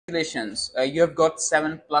Congratulations, you have got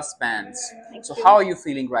 7+ bands. Thank So how you. are you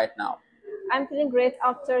feeling right now? I'm feeling great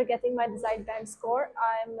after getting my desired band score.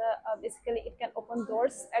 I'm basically it can open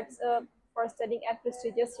doors for studying at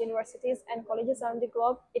prestigious universities and colleges around the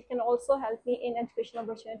globe. It can also help me in education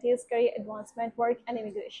opportunities, career advancement, work, and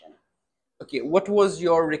immigration. Okay, what was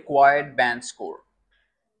your required band score?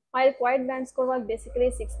 My required band score was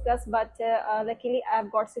basically 6 plus, but luckily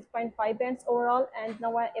I've got 6.5 bands overall, and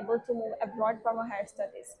now I'm able to move abroad for my higher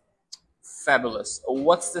studies. Fabulous.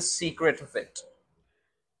 What's the secret of it?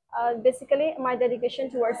 Basically, my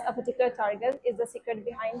dedication towards a particular target is the secret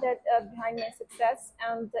behind that, behind my success,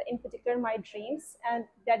 and in particular my dreams, and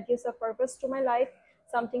that gives a purpose to my life,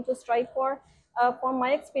 something to strive for. From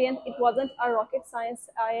my experience, it wasn't a rocket science.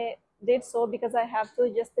 I did so because I have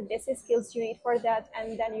to just the basic skills you need for that,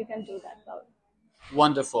 and then you can do that well.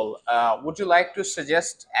 Wonderful. Would you like to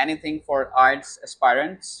suggest anything for IELTS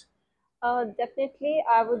aspirants? Definitely,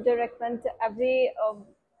 I would recommend every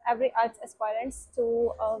arts aspirants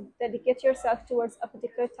to dedicate yourself towards a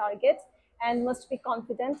particular target and must be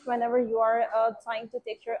confident whenever you are trying to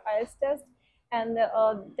take your IELTS test. And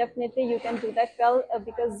definitely, you can do that well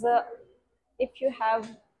because if you have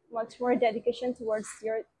much more dedication towards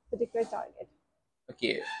your particular target.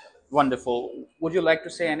 Okay, wonderful. Would you like to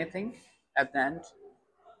say anything at the end?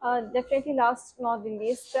 Definitely, last not the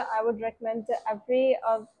least, I would recommend every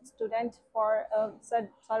student for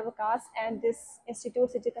Waqas and this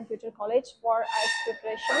Institute City Computer College for IELTS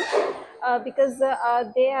preparation because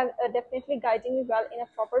they are definitely guiding me well in a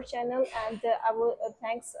proper channel, and I will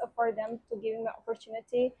thanks for them to giving me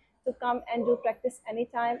opportunity to come and do practice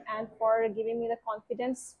anytime and for giving me the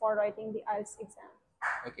confidence for writing the IELTS exam.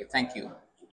 Okay, thank you.